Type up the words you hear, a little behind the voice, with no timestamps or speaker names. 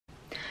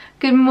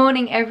Good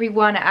morning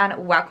everyone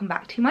and welcome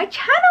back to my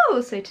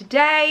channel. So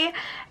today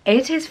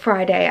it is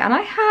Friday and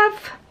I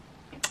have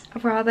a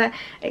rather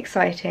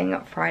exciting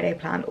Friday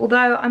planned.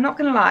 Although I'm not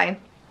gonna lie,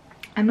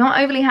 I'm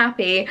not overly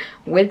happy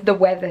with the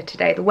weather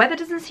today. The weather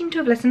doesn't seem to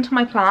have listened to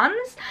my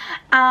plans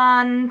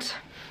and,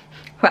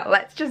 well,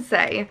 let's just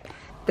say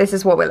this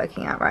is what we're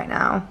looking at right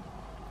now.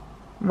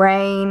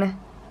 Rain,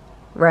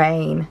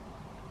 rain,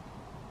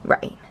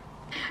 rain.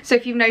 So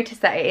if you've noticed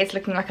that it is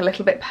looking like a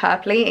little bit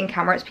purpley in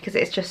camera, it's because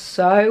it's just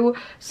so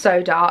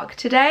dark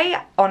today.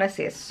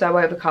 Honestly, it's so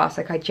overcast,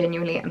 like I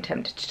genuinely am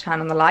tempted to turn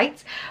on the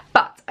lights.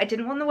 But I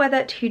didn't want the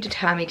weather to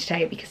deter me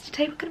today because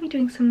today we're going to be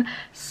doing some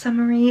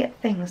summery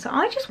things. So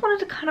I just wanted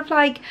to kind of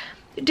like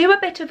do a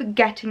bit of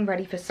getting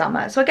ready for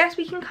summer. So I guess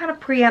we can kind of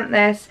preempt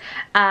this,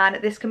 and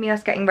this can be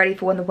us getting ready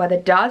for when the weather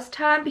does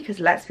turn, because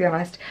let's be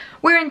honest,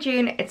 we're in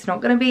June, it's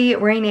not going to be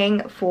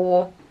raining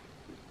for,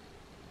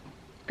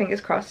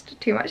 fingers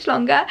crossed, too much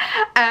longer,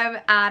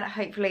 and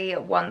hopefully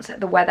once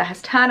the weather has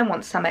turned and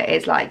once summer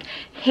is like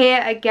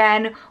here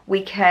again,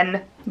 we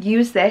can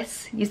use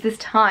this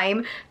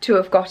time to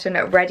have gotten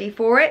ready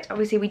for it.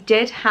 Obviously we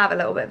did have a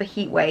little bit of a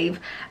heat wave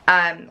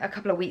a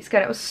couple of weeks ago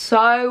and it was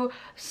so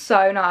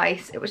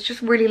nice. It was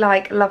just really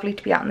like lovely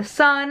to be out in the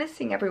sun,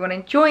 seeing everyone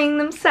enjoying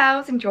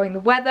themselves, enjoying the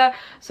weather.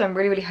 So I'm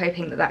really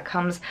hoping that that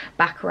comes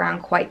back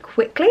around quite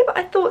quickly. But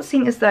I thought,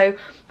 seeing as though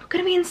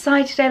gonna be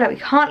inside today, like we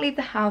can't leave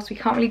the house, we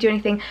can't really do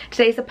anything,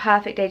 today's the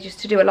perfect day just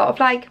to do a lot of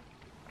like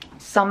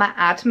summer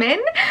admin,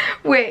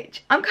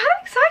 which I'm kind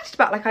of excited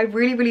about. Like I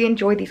really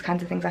enjoy these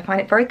kinds of things. I find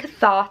it very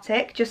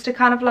cathartic just to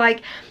kind of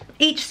like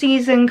each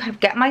season kind of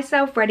get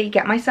myself ready,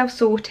 get myself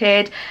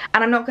sorted.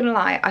 And I'm not gonna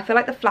lie, I feel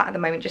like the flat at the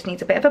moment just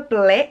needs a bit of a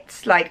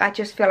blitz. Like I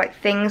just feel like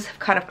things have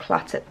kind of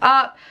cluttered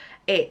up.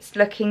 It's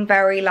looking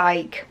very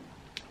like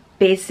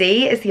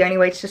busy is the only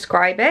way to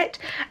describe it,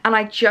 and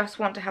I just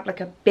want to have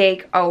like a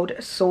big old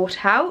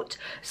sort out.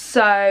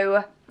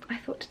 So I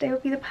thought today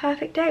would be the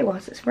perfect day.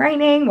 Whilst it's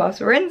raining,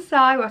 whilst we're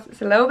inside, whilst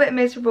it's a little bit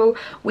miserable,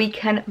 we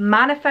can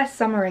manifest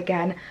summer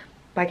again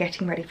by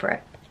getting ready for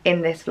it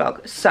in this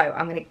vlog. So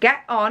I'm gonna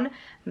get on,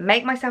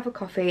 make myself a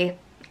coffee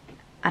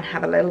and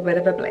have a little bit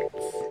of a blitz.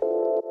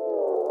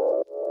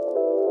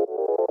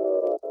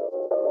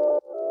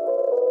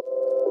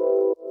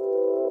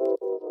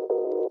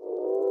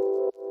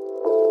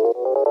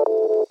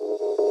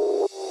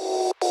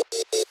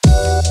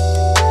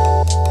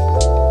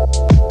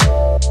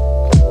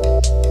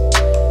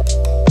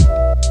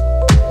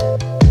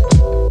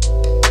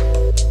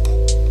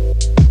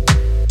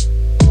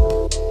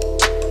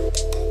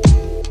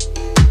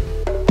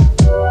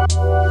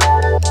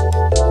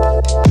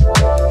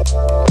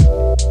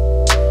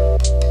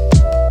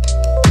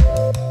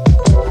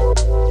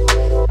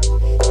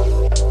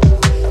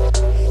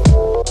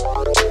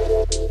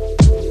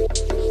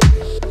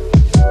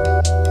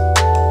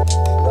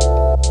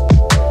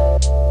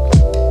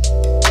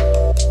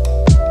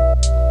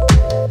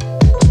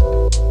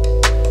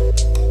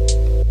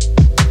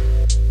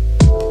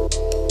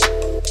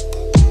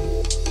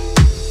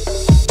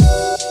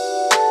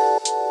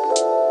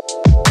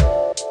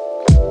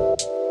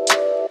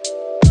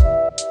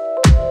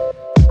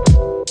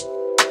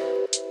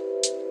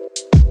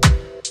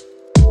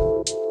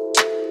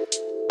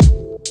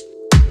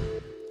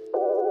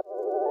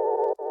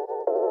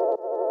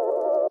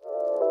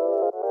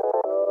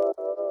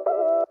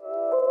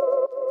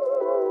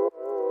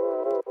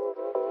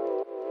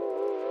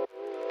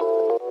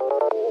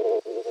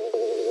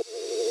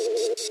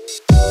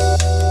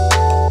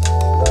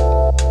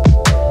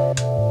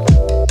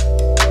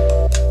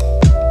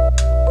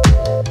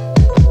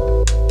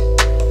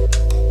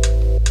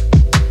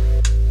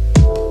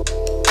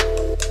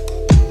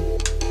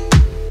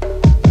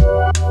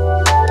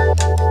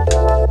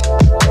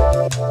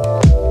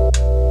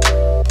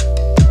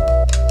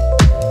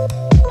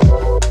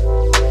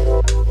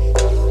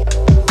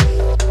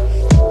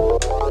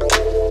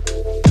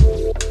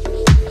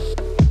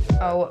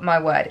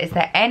 My word, is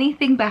there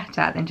anything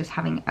better than just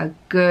having a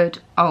good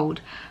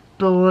old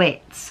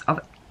blitz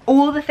of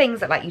all the things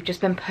that like you've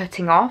just been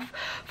putting off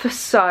for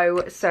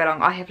so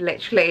long? I have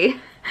literally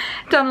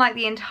done like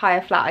the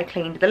entire flat. I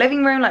cleaned the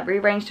living room, like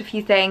rearranged a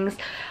few things.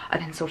 I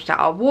then sorted out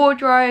our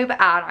wardrobe, and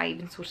I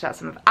even sorted out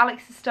some of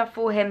Alex's stuff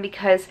for him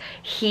because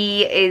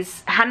he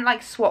hadn't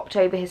like swapped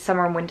over his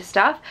summer and winter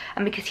stuff,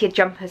 and because he had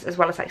jumpers as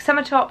well as like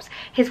summer tops,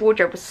 his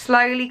wardrobe was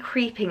slowly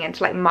creeping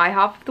into like my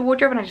half of the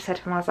wardrobe. And I just said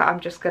to him, I was like,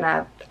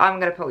 I'm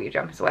gonna pull your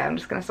jumpers away, I'm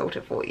just gonna sort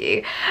it for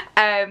you.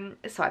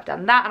 So I've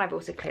done that, and I've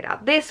also cleared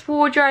out this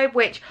wardrobe,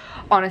 which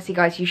honestly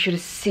guys, you should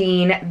have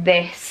seen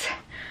this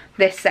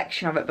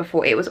section of it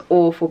before. It was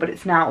awful, but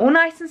it's now all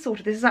nice and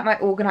sorted. This is like my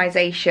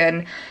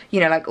organization, you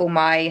know, like all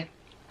my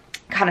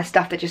kind of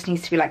stuff that just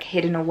needs to be like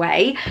hidden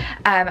away.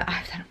 I've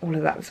done all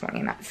of that this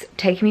morning and that's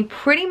taken me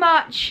pretty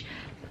much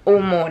all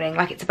morning.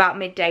 Like it's about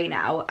midday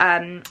now.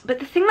 But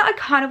the thing that I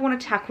kind of want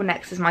to tackle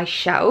next is my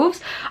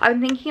shelves. I've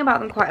been thinking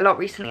about them quite a lot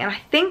recently, and I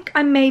think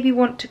I maybe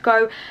want to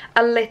go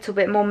a little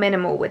bit more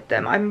minimal with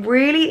them. I'm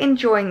really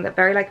enjoying the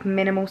very like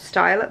minimal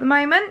style at the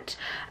moment.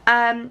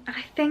 And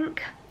I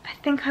think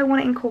think I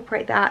want to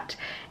incorporate that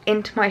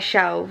into my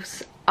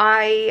shelves.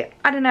 I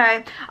don't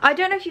know. I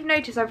don't know if you've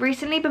noticed, I've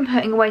recently been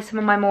putting away some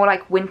of my more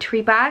like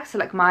wintry bags. So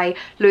like my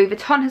Louis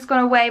Vuitton has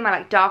gone away, my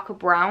like darker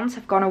browns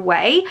have gone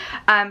away,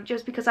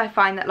 just because I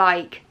find that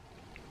like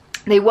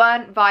they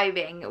weren't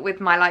vibing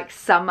with my like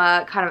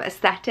summer kind of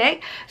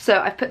aesthetic. So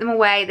I've put them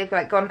away. They've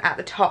like gone at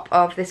the top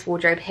of this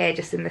wardrobe here,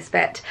 just in this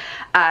bit,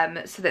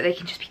 so that they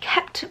can just be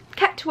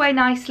kept away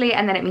nicely.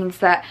 And then it means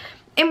that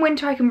in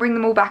winter I can bring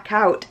them all back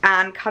out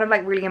and kind of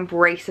like really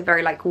embrace a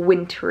very like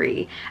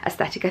wintry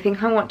aesthetic. I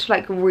think I want to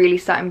like really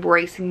start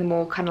embracing the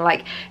more kind of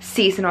like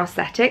seasonal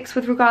aesthetics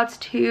with regards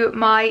to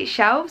my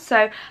shelves. So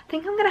I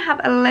think I'm gonna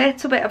have a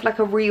little bit of like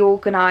a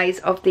reorganize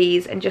of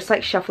these and just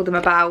like shuffle them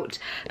about,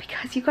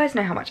 because you guys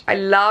know how much I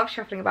love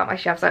shuffling about my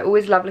shelves. I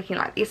always love looking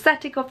at like the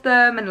aesthetic of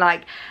them and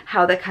like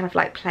how they're kind of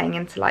like playing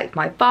into like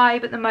my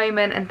vibe at the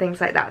moment and things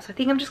like that. So I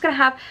think I'm just gonna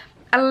have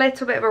a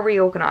little bit of a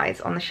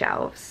reorganize on the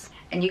shelves.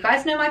 And you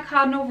guys know my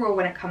cardinal rule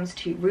when it comes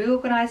to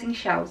reorganizing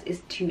shelves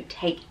is to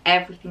take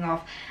everything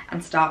off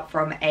and start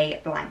from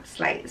a blank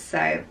slate.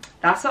 So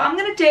that's what I'm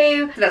gonna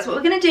do. So that's what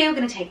we're gonna do. We're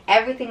gonna take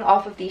everything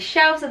off of these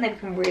shelves and then we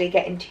can really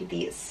get into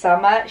the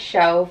summer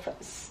shelf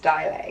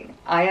styling.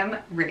 I am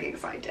really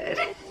excited.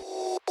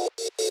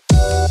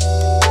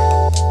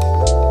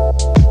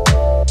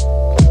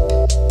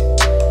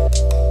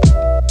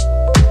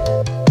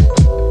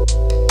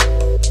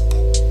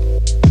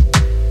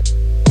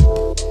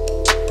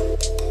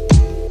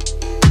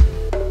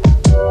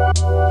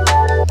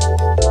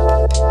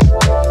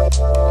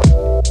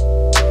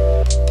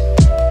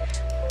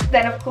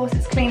 Then of course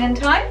it's cleaning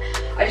time.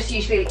 I just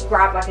usually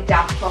grab like a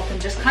damp cloth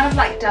and just kind of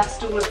like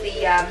dust all of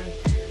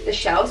the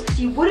shelves, because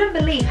you wouldn't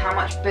believe how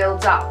much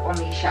builds up on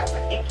these shelves.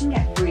 Like it can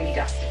get really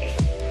dusty.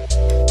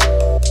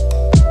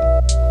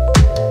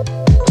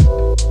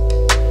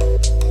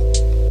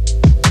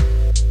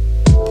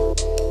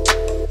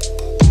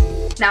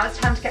 Now it's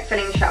time to get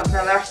filling the shelves.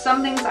 Now there are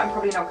some things that I'm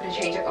probably not going to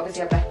change. Like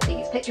obviously I've left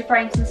these picture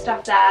frames and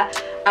stuff there,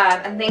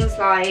 and things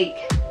like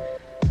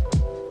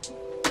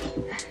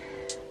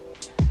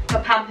the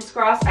pampas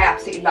grass. I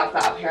absolutely love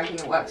that up here. I think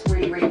it works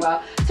really, really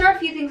well. So there are a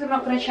few things I'm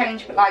not going to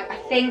change, but like I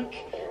think,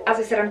 as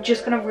I said, I'm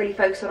just going to really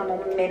focus on a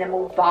more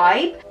minimal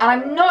vibe. And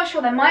I'm not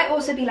sure, there might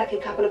also be like a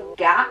couple of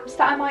gaps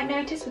that I might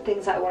notice with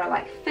things that I want to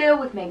like fill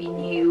with maybe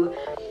new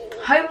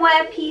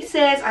homeware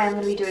pieces. I am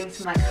going to be doing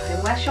some like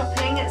homeware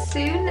shopping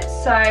soon,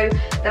 so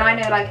then I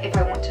know like if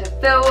I want to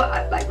fill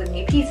like with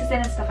new pieces in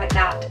and stuff like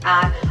that,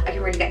 and I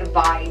can really get the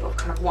vibe of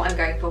kind of what I'm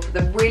going for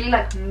the really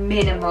like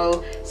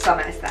minimal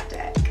summer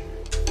aesthetic.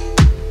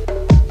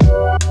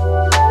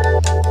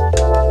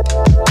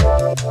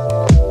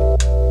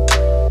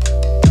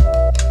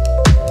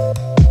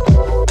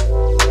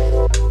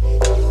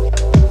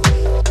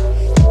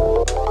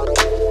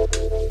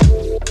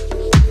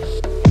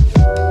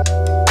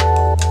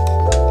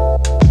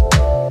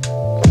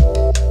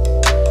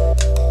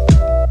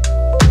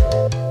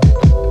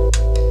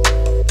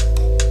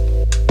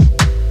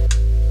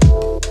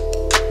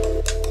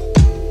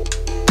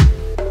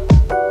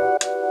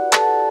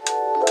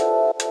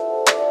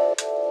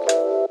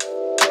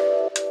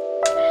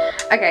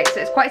 Okay,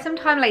 so it's quite some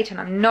time later and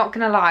I'm not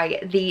gonna lie,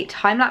 the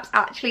time lapse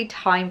actually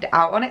timed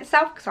out on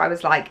itself because I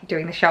was like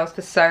doing the shelves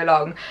for so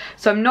long.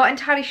 So I'm not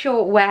entirely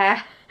sure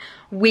where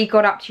we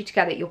got up to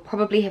together. You'll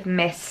probably have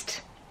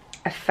missed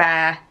a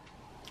fair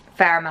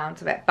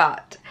amount of it,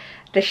 but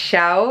the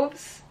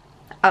shelves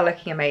are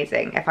looking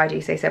amazing, if I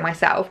do say so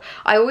myself.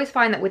 I always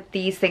find that with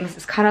these things,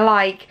 it's kind of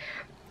like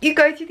you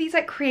go through these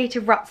like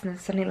creative ruts and then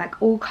suddenly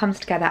like all comes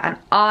together, and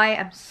I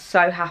am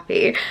so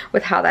happy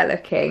with how they're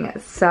looking.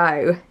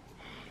 So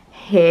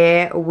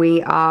here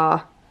we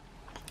are.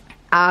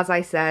 As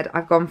I said,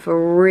 I've gone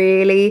for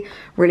really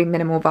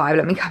minimal vibe.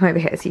 Let me come over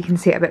here so you can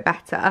see it a bit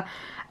better.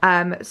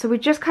 So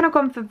we've just kind of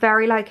gone for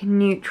very like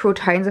neutral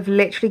tones. I've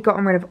literally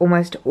gotten rid of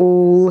almost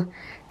all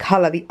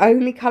colour. The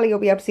only colour you'll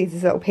be able to see is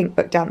this little pink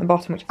book down the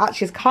bottom, which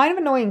actually is kind of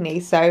annoying me,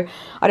 so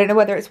I don't know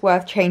whether it's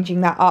worth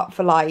changing that up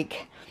for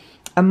like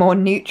a more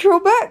neutral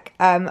book,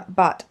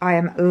 but I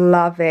am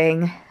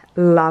loving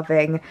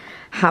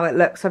how it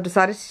looks. So I've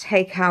decided to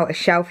take out a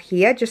shelf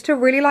here just to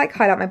really like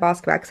highlight my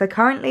basket bag, because I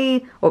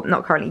currently, or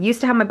not currently,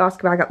 used to have my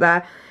basket bag up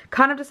there.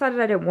 Kind of decided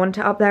I didn't want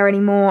it up there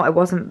anymore. I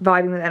wasn't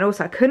vibing with it, and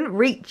also I couldn't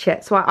reach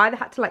it, so I either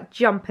had to like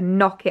jump and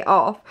knock it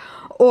off,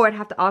 or I'd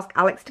have to ask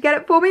Alex to get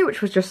it for me,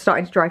 which was just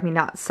starting to drive me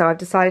nuts. So I've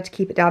decided to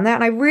keep it down there,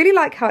 and I really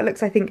like how it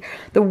looks. I think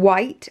the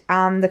white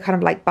and the kind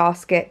of like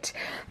basket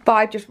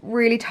vibe just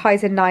really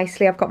ties in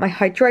nicely. I've got my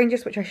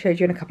hydrangeas, which I showed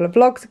you in a couple of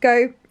vlogs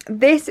ago.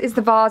 This is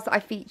the vase that I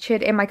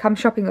featured in my Come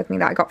Shopping With Me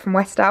that I got from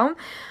West Elm.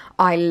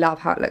 I love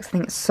how it looks. I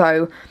think it's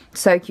so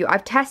cute.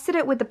 I've tested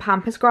it with the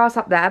pampas grass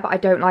up there, but I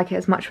don't like it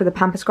as much with the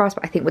pampas grass,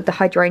 but I think with the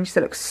hydrangeas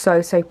it looks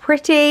so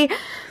pretty.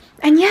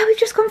 And yeah, we've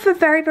just gone for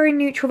very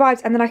neutral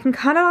vibes, and then I can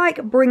kind of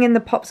like bring in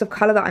the pops of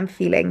colour that I'm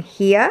feeling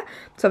here.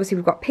 So obviously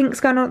we've got pinks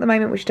going on at the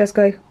moment, which does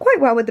go quite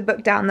well with the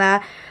book down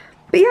there.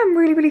 But yeah, I'm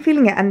really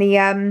feeling it.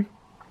 And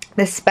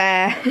the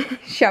spare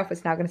shelf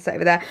is now going to sit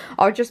over there.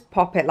 I'll just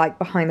pop it like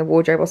behind the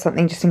wardrobe or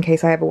something, just in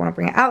case I ever want to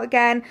bring it out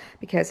again,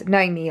 because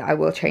knowing me, I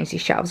will change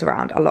these shelves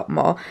around a lot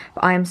more.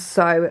 But I am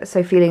so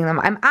feeling them.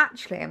 I'm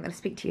going to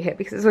speak to you here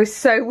because it's always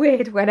so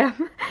weird when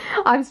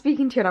I'm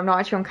speaking to you and I'm not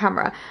actually on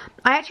camera.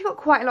 I actually got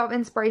quite a lot of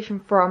inspiration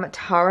from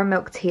Tara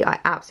Milk Tea. I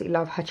absolutely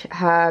love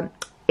her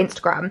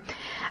Instagram,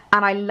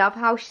 and I love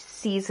how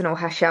seasonal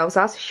her shelves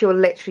are. So she'll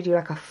literally do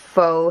like a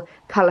full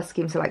colour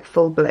scheme, so like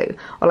full blue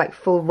or like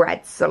full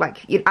reds. So like,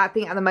 I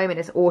think at the moment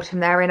it's autumn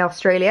there in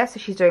Australia,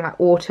 so she's doing like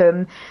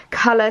autumn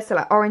colours, so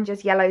like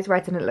oranges, yellows,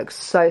 reds, and it looks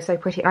so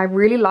pretty. And I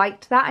really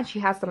liked that, and she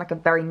has done like a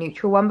very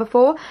neutral one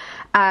before.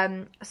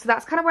 So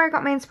that's kind of where I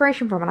got my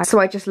inspiration from, and so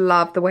I just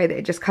love the way that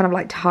it just kind of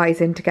like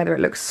ties in together. It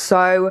looks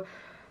so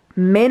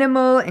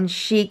minimal and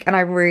chic, and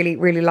I really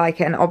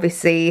like it. And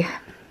obviously,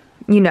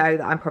 you know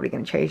that I'm probably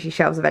going to change these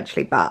shelves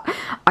eventually, but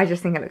I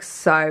just think it looks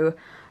so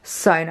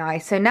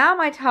nice. So now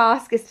my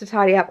task is to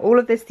tidy up all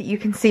of this that you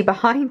can see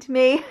behind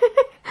me.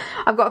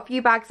 I've got a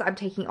few bags that I'm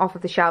taking off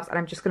of the shelves, and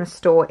I'm just going to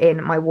store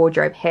in my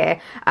wardrobe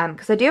here,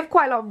 because I do have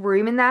quite a lot of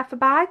room in there for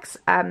bags,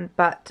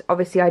 but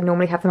obviously I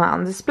normally have them out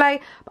on display.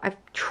 But I'm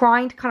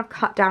trying to kind of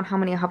cut down how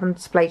many I have on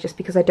display, just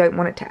because I don't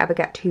want it to ever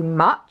get too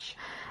much.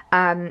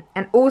 And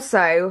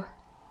also,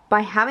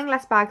 by having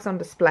less bags on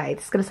display,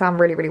 this is going to sound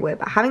really weird,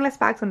 but having less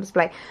bags on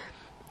display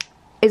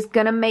is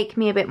going to make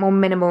me a bit more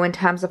minimal in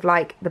terms of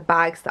like the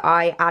bags that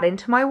I add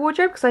into my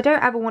wardrobe, because I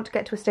don't ever want to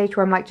get to a stage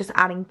where I'm like just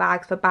adding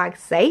bags for bags'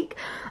 sake.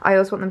 I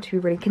always want them to be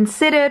really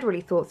considered,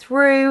 really thought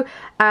through,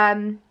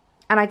 and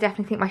I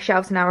definitely think my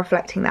shelves are now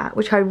reflecting that,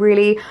 which I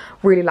really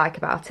like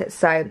about it.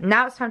 So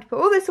now it's time to put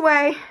all this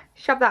away,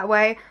 shove that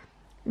away,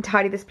 and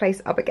tidy this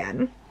place up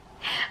again.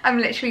 I'm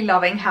literally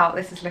loving how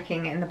this is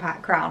looking in the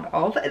background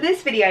of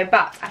this video,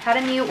 but I've had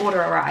a new order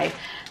arrive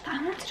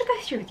that I wanted to go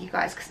through with you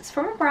guys, because it's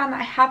from a brand that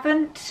I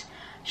haven't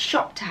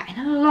shopped at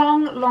in a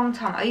long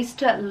time. I used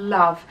to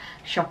love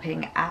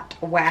shopping at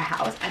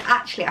Warehouse, and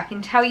actually I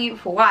can tell you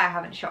for why I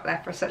haven't shopped there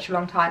for such a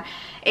long time.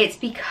 It's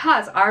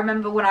because I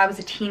remember when I was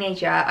a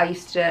teenager, I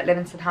used to live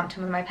in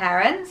Southampton with my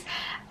parents,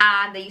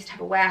 and they used to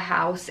have a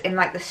Warehouse in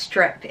like the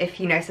strip,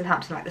 if you know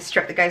Southampton, like the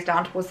strip that goes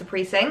down towards the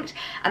precinct,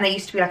 and there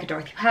used to be like a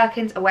Dorothy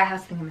Perkins, a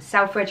Warehouse, I think in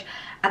Selfridge,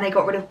 and they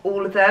got rid of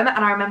all of them.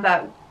 And I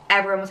remember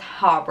everyone was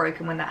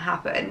heartbroken when that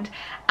happened,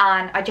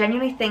 and I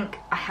genuinely think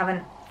I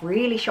haven't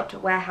really shopped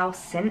at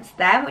Warehouse since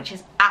then, which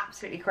is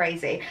absolutely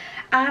crazy.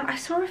 And I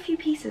saw a few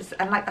pieces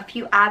and like a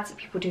few ads that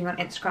people doing on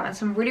Instagram, and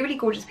some really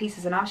gorgeous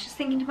pieces, and I was just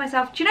thinking to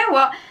myself, do you know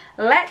what,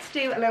 let's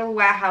do a little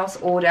Warehouse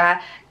order,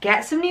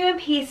 get some new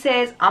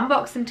pieces,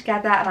 unbox them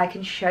together, and I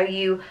can show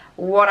you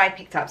what I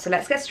picked up. So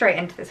let's get straight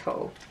into this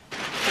haul.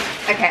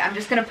 Okay, I'm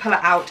just going to pull it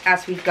out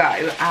as we go,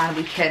 and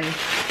we can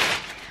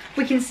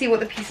see what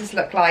the pieces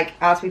look like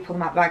as we pull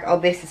them out the bag. Oh,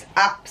 this is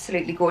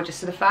absolutely gorgeous.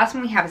 So the first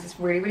one we have is this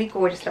really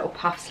gorgeous little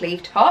puff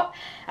sleeve top,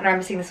 and I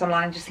remember seeing this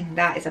online and just thinking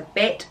that is a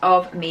bit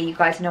of me. You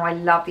guys know I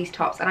love these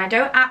tops, and I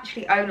don't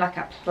actually own like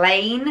a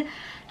plain,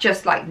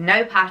 just like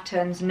no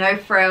patterns, no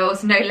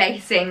frills, no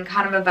lacing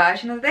kind of a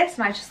version of this,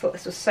 and I just thought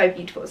this was so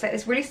beautiful. It's like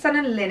this really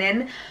stunning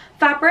linen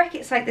fabric.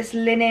 It's like this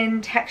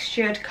linen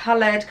textured,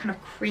 coloured, kind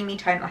of creamy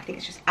tone. I think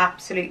it's just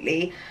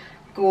absolutely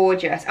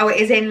gorgeous. Oh, it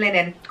is in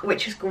linen,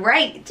 which is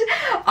great.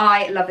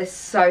 I love this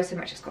so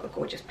much. It's got the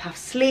gorgeous puff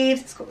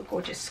sleeves, it's got the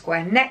gorgeous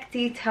square neck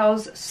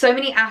details, so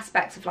many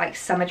aspects of like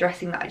summer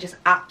dressing that I just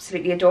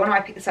absolutely adore. And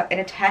I picked this up in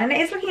a 10, and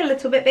it is looking a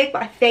little bit big,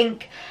 but I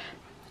think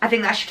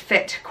that should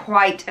fit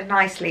quite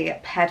nicely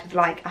paired with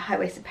like a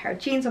high-waisted pair of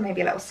jeans or maybe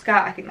a little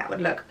skirt. I think that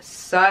would look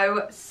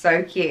so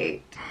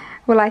cute.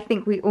 Well, I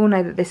think we all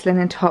know that this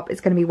linen top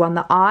is going to be one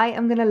that I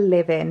am going to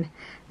live in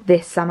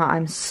this summer.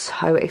 I'm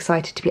so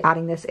excited to be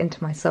adding this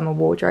into my summer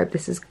wardrobe.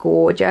 This is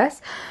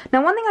gorgeous.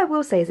 Now, one thing I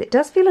will say is it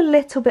does feel a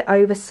little bit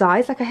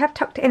oversized. Like I have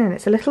tucked it in, and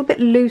it's a little bit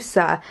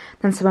looser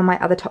than some of my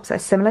other tops that are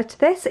similar to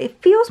this.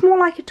 It feels more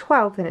like a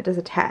 12 than it does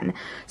a 10.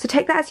 So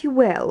take that as you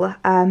will.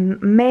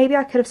 Maybe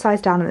I could have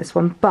sized down on this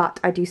one, but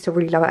I do still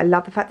really love it. I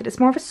love the fact that it's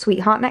more of a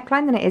sweetheart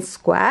neckline than it is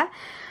square.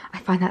 I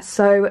find that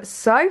so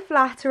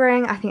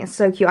flattering. I think it's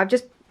so cute. I've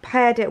just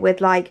paired it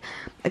with like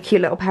a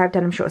cute little pair of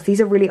denim shorts.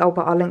 These are really old,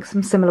 but I'll link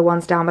some similar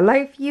ones down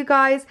below for you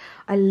guys.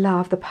 I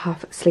love the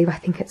puff sleeve. I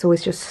think it's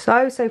always just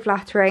so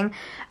flattering,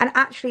 and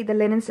actually the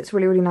linen sits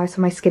really nice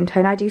on my skin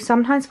tone. I do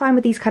sometimes find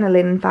with these kind of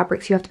linen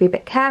fabrics you have to be a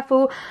bit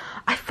careful.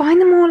 I find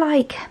the more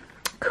like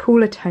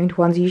cooler toned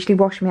ones usually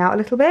wash me out a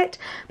little bit,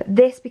 but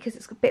this, because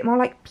it's a bit more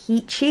like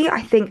peachy,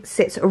 I think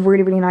sits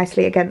really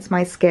nicely against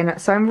my skin.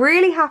 So I'm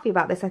really happy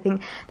about this. I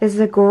think this is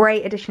a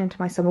great addition into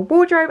my summer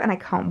wardrobe, and I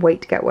can't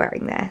wait to get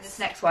wearing this. This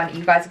next one,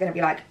 you guys are going to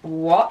be like,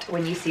 what,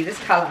 when you see this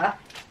colour?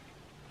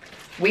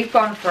 We've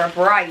gone for a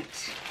bright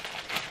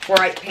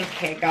pink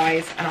here,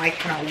 guys, and I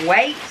cannot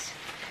wait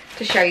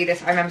to show you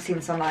this. I remember seeing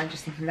this online and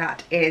just thinking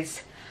that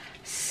is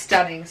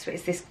stunning. So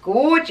it's this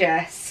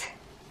gorgeous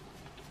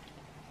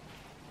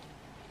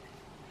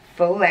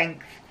full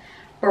length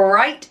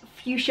bright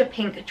fuchsia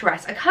pink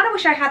dress. I kind of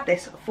wish I had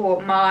this for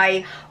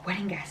my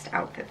wedding guest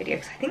outfit video,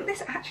 because I think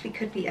this actually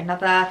could be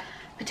another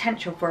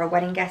potential for a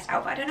wedding guest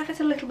outfit. I don't know if it's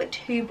a little bit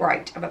too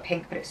bright of a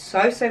pink, but it's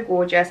so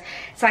gorgeous.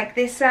 It's like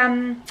this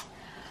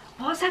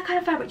what's that kind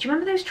of fabric? Do you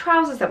remember those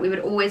trousers that we would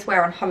always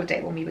wear on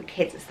holiday when we were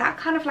kids? It's that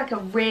kind of like a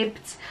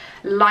ribbed,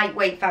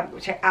 lightweight fabric,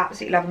 which I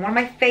absolutely love. And one of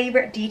my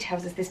favourite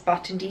details is this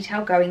button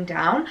detail going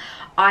down.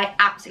 I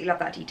absolutely love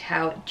that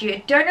detail.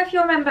 Don't know if you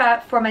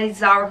remember from a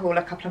Zara haul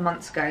a couple of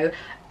months ago,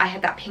 I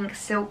had that pink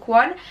silk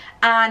one,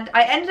 and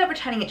I ended up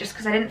returning it just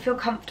because I didn't feel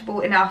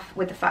comfortable enough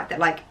with the fact that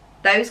like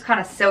those kind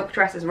of silk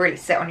dresses really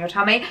sit on your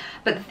tummy.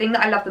 But the thing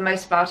that I loved the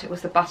most about it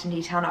was the button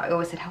detail, and I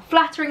always said how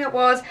flattering it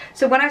was.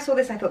 So when I saw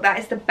this, I thought that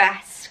is the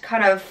best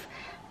kind of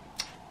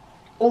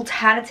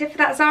alternative for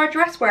that Zara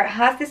dress, where it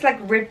has this like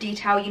rib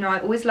detail. You know, I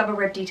always love a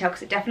rib detail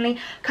because it definitely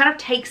kind of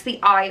takes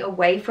the eye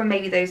away from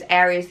maybe those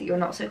areas that you're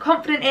not so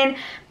confident in,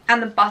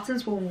 and the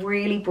buttons will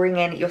really bring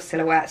in your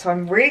silhouette. So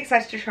I'm really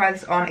excited to try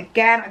this on.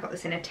 Again, I got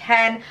this in a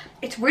 10.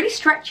 It's really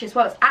stretchy as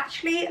well. It's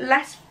actually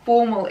less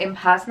formal in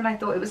person than I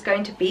thought it was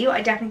going to be.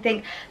 I definitely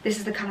think this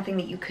is the kind of thing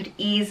that you could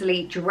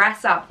easily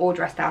dress up or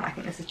dress down. I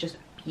think this is just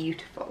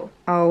beautiful.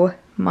 Oh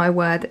my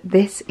word,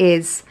 this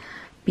is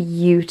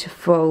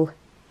beautiful.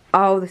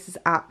 Oh, this is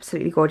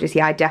absolutely gorgeous.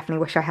 Yeah, I definitely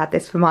wish I had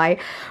this for my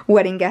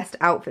wedding guest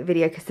outfit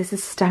video because this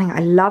is stunning. I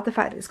love the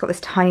fact that it's got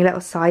this tiny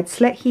little side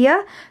slit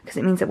here because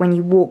it means that when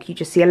you walk, you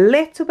just see a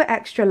little bit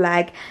extra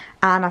leg.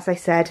 And as I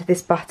said,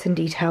 this button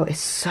detail is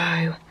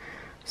so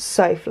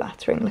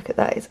flattering. Look at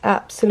that. It's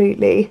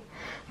absolutely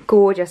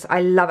gorgeous.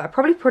 I love it. I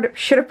probably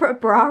should have put a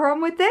bra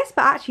on with this,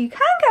 but actually you can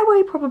get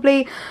away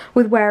probably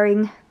with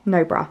wearing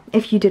no bra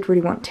if you did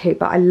really want to.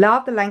 But I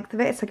love the length of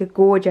it. It's like a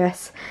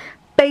gorgeous,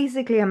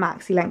 basically a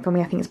maxi length on me.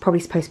 I think it's probably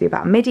supposed to be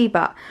about a midi,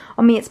 but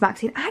on me it's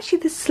maxi. And actually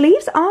the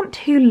sleeves aren't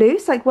too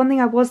loose. Like one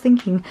thing I was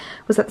thinking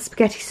was that the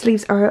spaghetti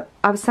sleeves are,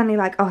 I was suddenly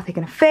like, oh, they're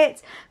gonna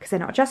fit because they're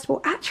not adjustable.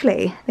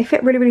 Actually, they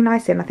fit really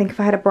nicely, and I think if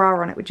I had a bra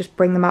on, it would just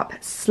bring them up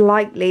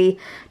slightly,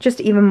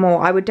 just even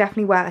more. I would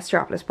definitely wear a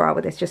strapless bra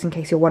with this, just in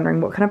case you're wondering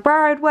what kind of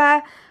bra I'd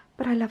wear.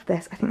 But I love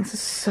this. I think this is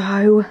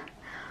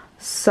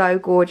so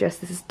gorgeous.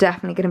 This is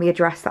definitely going to be a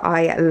dress that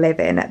I live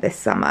in this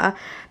summer.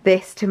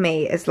 This to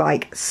me is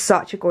like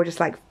such a gorgeous,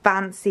 like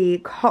fancy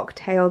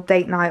cocktail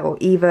date night or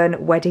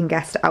even wedding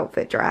guest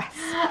outfit dress.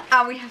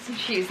 And we have some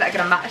shoes that are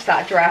going to match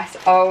that dress.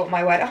 Oh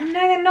my word. Oh no,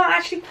 they're not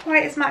actually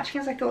quite as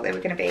matching as I thought they were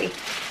going to be.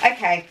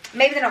 Okay,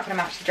 maybe they're not going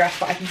to match the dress,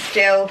 but I can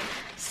still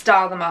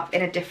style them up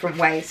in a different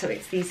way. So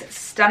it's these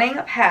stunning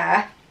pair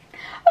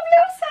of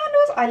little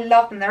sandals. I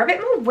love them. They're a bit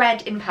more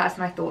red in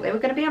person I thought they were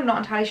going to be. I'm not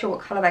entirely sure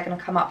what colour they're going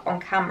to come up on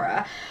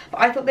camera,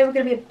 but I thought they were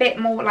going to be a bit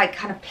more like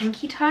kind of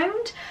pinky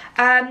toned.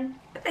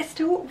 But they're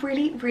still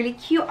really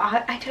cute.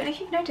 I don't know if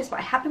you've noticed, but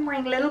I have been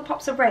wearing little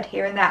pops of red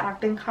here and there, and I've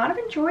been kind of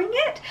enjoying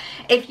it.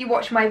 If you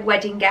watch my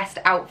wedding guest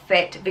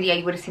outfit video,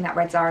 you would have seen that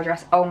red Zara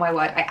dress. Oh my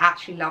word, I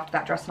actually loved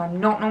that dress, and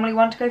I'm not normally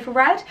one to go for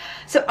red.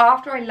 So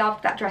after I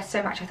loved that dress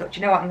so much, I thought,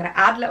 you know what, I'm going to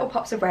add little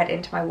pops of red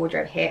into my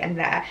wardrobe here and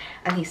there,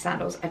 and these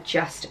sandals are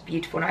just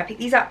beautiful. Now I picked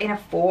these up in a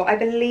 4, I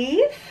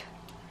believe.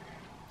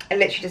 It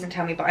literally doesn't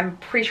tell me, but I'm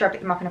pretty sure I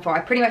picked them up in a 4. I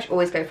pretty much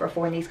always go for a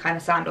 4 in these kind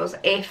of sandals.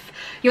 If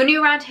you're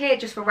new around here,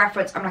 just for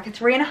reference, I'm like a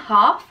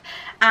 3.5,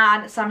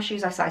 and some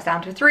shoes I size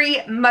down to a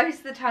 3. Most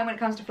of the time when it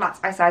comes to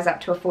flats, I size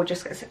up to a 4,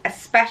 just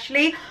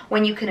especially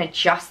when you can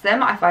adjust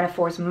them. I find a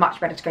 4 is much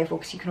better to go for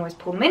because you can always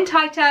pull them in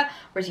tighter,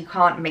 whereas you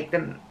can't make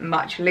them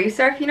much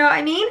looser, if you know what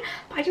I mean.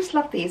 But I just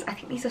love these. I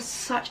think these are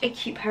such a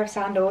cute pair of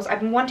sandals. I've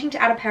been wanting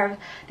to add a pair of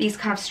these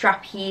kind of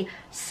strappy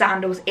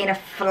sandals in a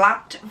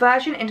flat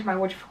version into my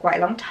wardrobe for quite a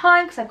long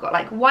time because I've got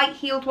like white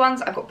heeled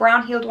ones, I've got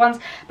brown heeled ones,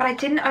 but I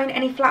didn't own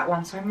any flat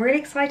ones, so I'm really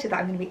excited that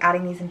I'm going to be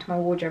adding these into my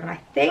wardrobe, and I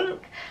think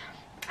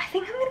I'm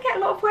going to get a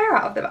lot of wear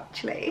out of them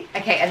actually.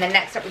 Okay, and then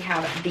next up we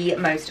have the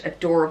most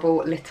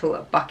adorable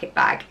little bucket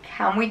bag.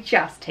 Can we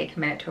just take a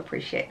minute to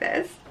appreciate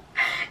this?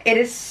 It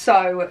is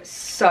so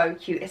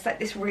cute. It's like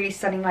this really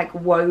stunning like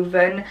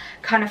woven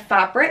kind of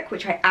fabric,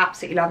 which I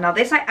absolutely love. Now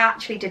this I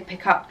actually did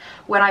pick up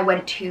when I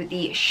went to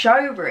the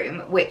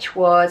showroom, which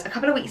was a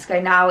couple of weeks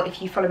ago now.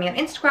 If you follow me on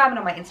Instagram and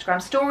on my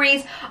Instagram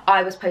stories,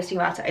 I was posting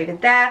about it over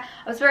there.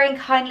 I was very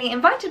kindly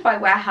invited by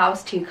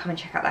Warehouse to come and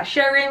check out that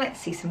showroom,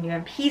 see some new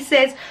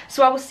pieces.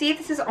 So I will see if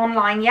this is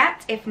online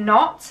yet. If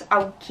not,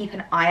 I'll keep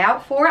an eye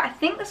out for it. I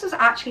think this was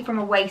actually from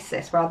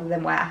Oasis rather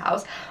than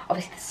Warehouse.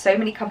 Obviously there's so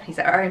many companies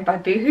that are owned by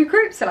Boohoo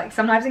Group, so like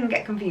sometimes I can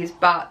get confused,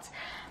 but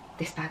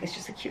this bag is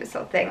just the cutest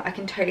little thing. I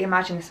can totally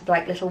imagine this with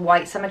like little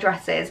white summer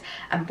dresses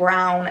and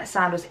brown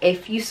sandals.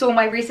 If you saw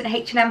my recent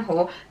H&M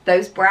haul,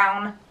 those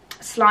brown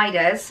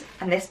sliders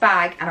and this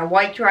bag and a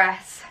white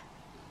dress,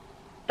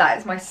 that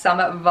is my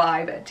summer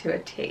vibe to a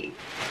T.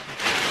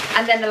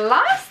 And then the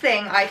last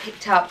thing I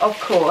picked up, of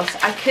course,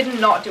 I could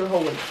not do a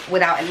haul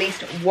without at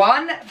least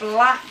one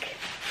black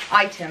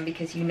item,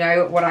 because you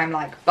know what I'm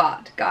like.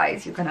 But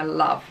guys, you're gonna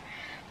love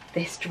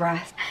this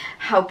dress.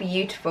 How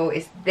beautiful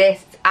is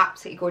this? It's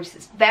absolutely gorgeous.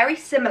 It's very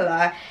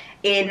similar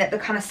in the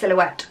kind of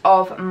silhouette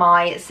of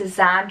my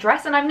Cezanne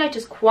dress, and I've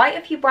noticed quite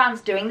a few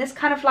brands doing this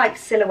kind of like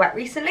silhouette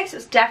recently, so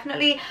it's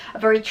definitely a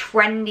very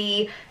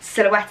trendy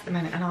silhouette at the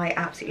moment, and I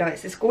absolutely love it.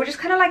 It's this gorgeous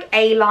kind of like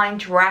A-line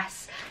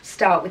dress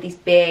start with these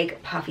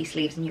big puffy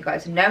sleeves, and you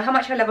guys know how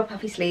much I love a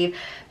puffy sleeve.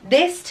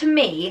 This to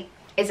me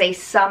is a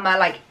summer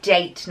like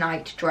date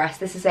night dress.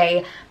 This is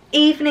a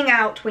evening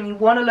out when you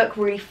want to look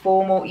really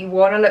formal, you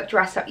want to look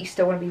dressed up, you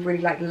still want to be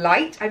really like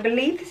light. I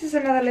believe this is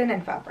another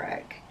linen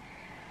fabric.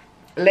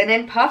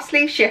 Linen puff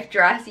sleeve shift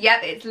dress.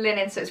 Yep, it's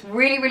linen, so it's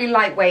really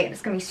lightweight, and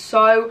it's gonna be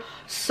so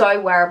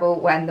wearable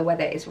when the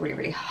weather is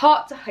really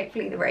hot.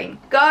 Hopefully the rain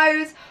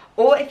goes,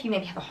 or if you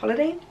maybe have a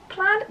holiday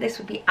planned, this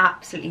would be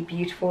absolutely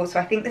beautiful. So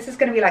I think this is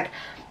gonna be like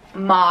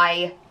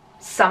my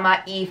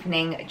summer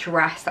evening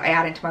dress that I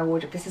add into my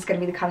wardrobe. This is going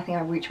to be the kind of thing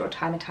I reach for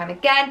time and time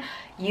again.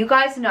 You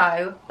guys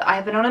know that I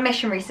have been on a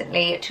mission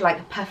recently to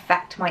like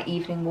perfect my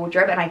evening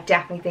wardrobe, and I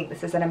definitely think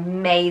this is an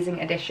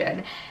amazing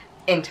addition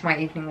into my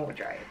evening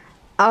wardrobe.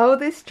 Oh,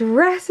 this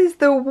dress is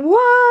the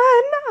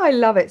one! I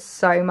love it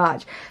so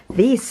much.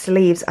 These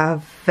sleeves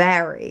are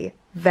very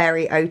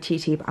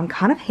OTT, but I'm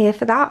kind of here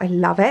for that. I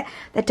love it.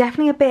 They're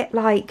definitely a bit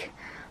like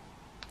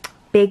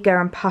bigger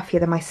and puffier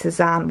than my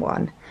Suzanne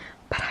one,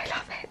 but I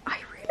love it. I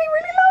really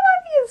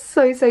love it.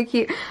 It's so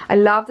cute. I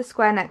love the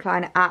square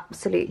neckline,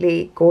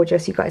 absolutely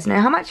gorgeous. You guys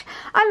know how much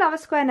I love a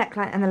square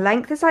neckline, and the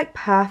length is like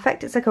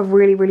perfect. It's like a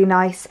really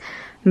nice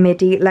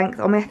midi length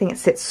on me. I think it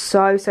sits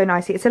so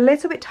nicely. It's a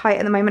little bit tight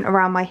at the moment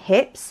around my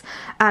hips,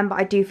 but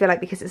I do feel like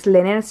because it's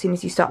linen, as soon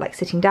as you start like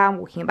sitting down,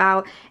 walking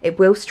about, it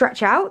will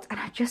stretch out. And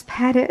I just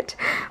paired it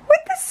with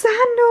the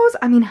sandals.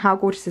 I mean, how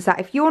gorgeous is that?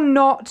 If you're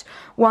not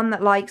one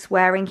that likes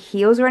wearing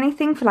heels or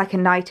anything for like a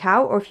night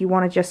out, or if you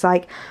want to just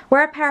like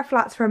wear a pair of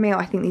flats for a meal,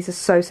 I think these are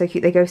so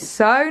cute. They go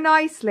so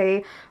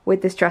nicely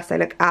with this dress. They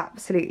look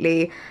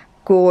absolutely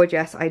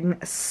gorgeous. I'm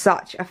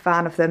such a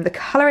fan of them. The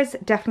colour is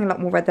definitely a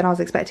lot more red than I was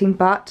expecting,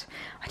 but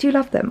I do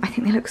love them. I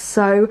think they look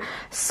so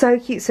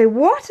cute. So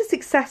what a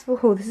successful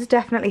haul. This has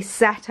definitely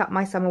set up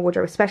my summer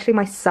wardrobe, especially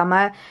my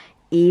summer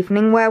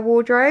evening wear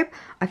wardrobe.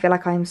 I feel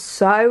like I'm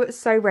so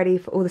ready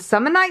for all the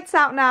summer nights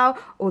out now,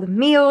 all the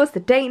meals, the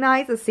date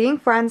nights, the seeing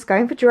friends,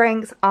 going for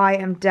drinks. I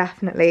am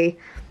definitely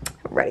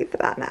ready for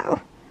that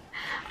now.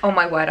 Oh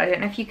my word, I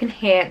don't know if you can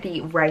hear the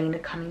rain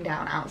coming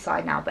down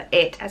outside now, but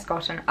it has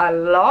gotten a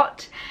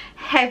lot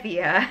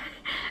heavier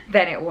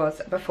than it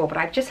was before. But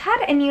I've just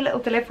had a new little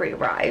delivery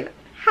arrive.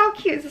 How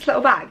cute is this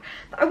little bag?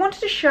 I wanted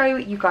to show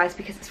you guys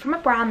because it's from a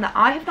brand that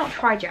I have not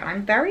tried yet and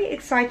I'm very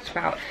excited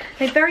about.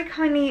 They very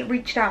kindly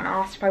reached out and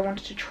asked if I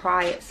wanted to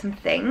try some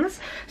things.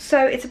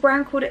 So it's a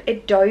brand called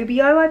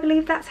Adobio, I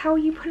believe that's how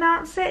you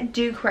pronounce it.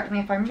 Do correct me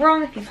if I'm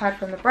wrong, if you've heard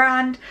from the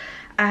brand.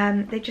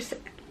 They just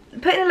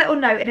put in a little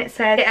note and it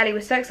said, "Ellie,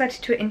 we're so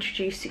excited to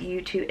introduce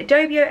you to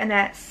Adobio and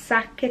their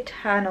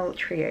Saciternal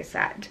Trio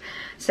set."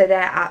 So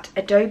they're at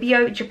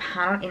Adobio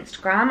Japan on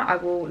Instagram. I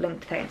will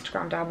link to their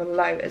Instagram down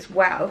below as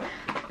well.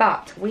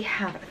 But we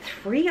have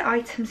 3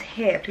 items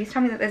here. Please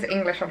tell me that there's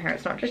English on here,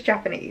 it's not just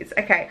Japanese.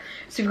 Okay,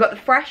 so we've got the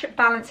Fresh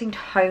Balancing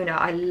Toner.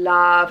 I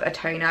love a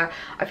toner.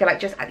 I feel like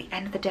just at the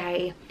end of the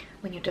day,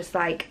 when you're just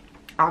like,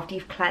 after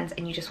you've cleansed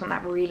and you just want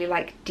that really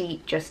like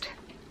deep, just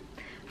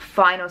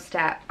final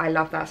step, I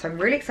love that. So I'm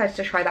really excited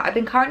to try that. I've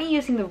been currently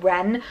using the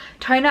Ren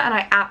toner and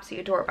I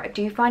absolutely adore it, but I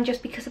do find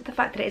just because of the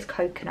fact that it is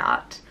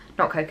cucumber,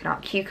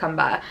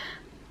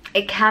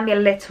 it can be a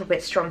little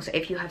bit strong. So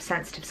if you have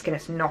sensitive skin,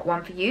 it's not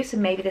one for you. So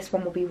maybe this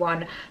one will be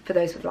one for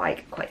those with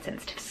like quite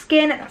sensitive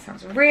skin. That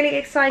sounds really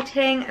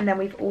exciting. And then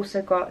we've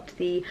also got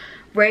the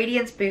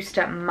Radiance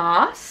Booster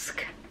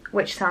Mask,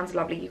 which sounds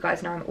lovely. You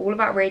guys know I'm all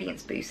about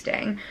radiance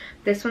boosting.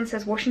 This one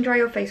says, wash and dry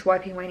your face,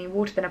 wiping away any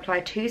water, then apply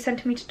a 2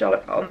 centimeter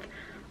dollop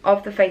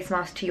of the face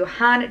mask to your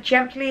hand.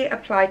 Gently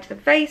apply to the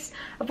face,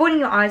 avoiding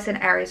your eyes and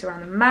areas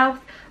around the mouth.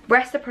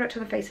 Rest the product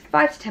on the face for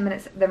 5 to 10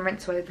 minutes, then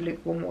rinse away with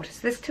lukewarm water.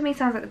 So this to me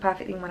sounds like the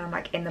perfect thing when I'm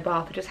like in the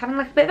bath or just having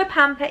like a bit of a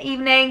pamper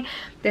evening.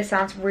 This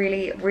sounds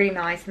really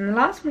nice. And the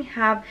last one we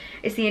have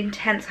is the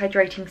Intense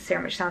Hydrating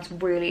Serum, which sounds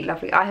really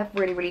lovely. I have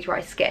really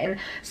dry skin,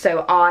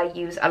 so I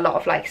use a lot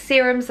of like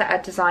serums that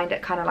are designed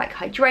at kind of like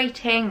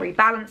hydrating,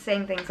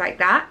 rebalancing, things like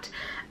that.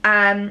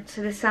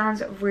 So this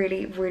sounds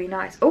really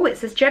nice. Oh, it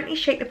says gently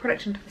shake the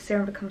product until the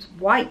serum becomes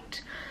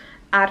white.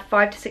 Add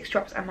 5 to 6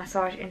 drops and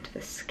massage into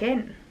the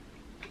skin.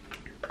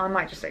 I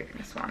might just open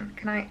this one.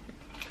 Can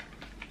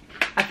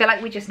I feel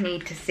like we just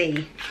need to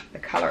see the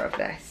colour of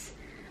this.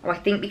 Oh, I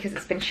think because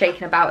it's been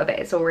shaken about a bit,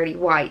 it's already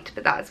white,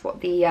 but that's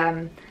what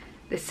the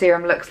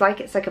serum looks like.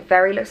 It's like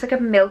looks like a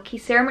milky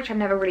serum, which I've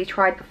never really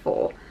tried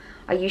before.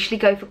 I usually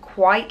go for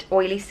quite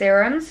oily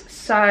serums,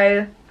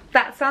 so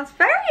that sounds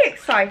very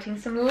exciting.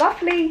 Some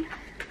lovely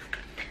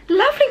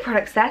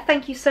products there.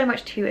 Thank you so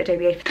much to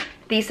Adobio.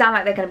 These sound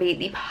like they're going to be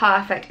the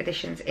perfect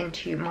additions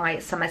into my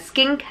summer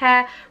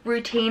skincare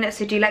routine.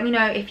 So do let me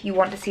know if you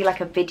want to see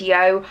like a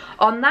video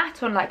on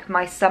that, on like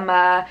my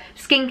summer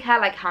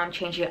skincare, like how I'm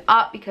changing it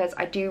up, because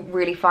I do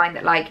really find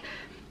that like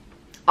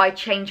I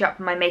change up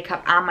my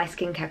makeup and my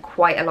skincare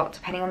quite a lot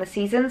depending on the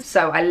seasons.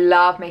 So I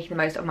love making the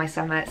most of my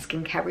summer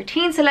skincare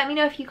routine. So let me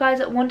know if you guys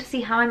want to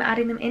see how I'm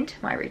adding them into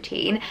my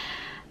routine.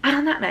 And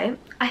on that note,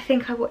 I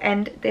think I will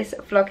end this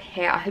vlog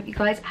here. I hope you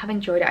guys have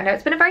enjoyed it. I know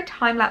it's been a very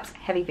time-lapse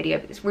heavy video,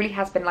 but this really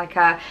has been like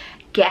a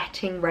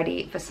getting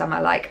ready for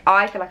summer. Like,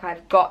 I feel like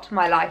I've got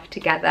my life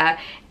together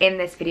in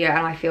this video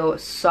and I feel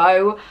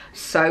so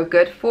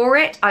good for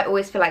it. I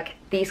always feel like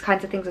these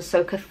kinds of things are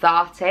so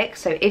cathartic.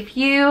 So if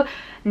you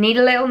need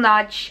a little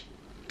nudge,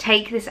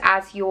 take this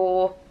as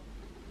your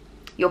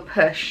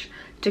push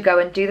to go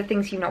and do the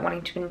things you're not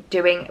wanting to be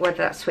doing, whether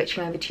that's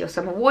switching over to your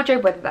summer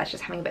wardrobe, whether that's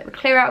just having a bit of a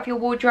clear out of your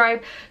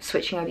wardrobe,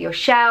 switching over your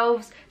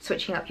shelves,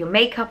 switching up your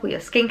makeup or your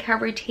skincare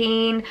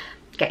routine,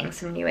 getting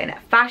some new in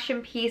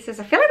fashion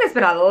pieces. I feel like there's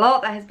been a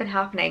lot that has been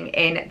happening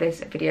in this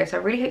video, so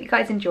I really hope you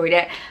guys enjoyed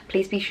it.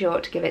 Please be sure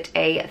to give it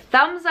a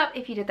thumbs up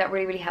if you did. That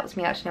really helps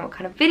me out to know what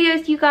kind of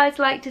videos you guys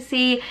like to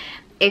see.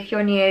 If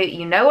you're new,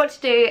 you know what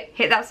to do.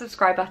 Hit that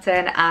subscribe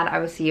button and I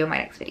will see you in my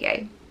next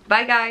video.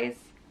 Bye guys.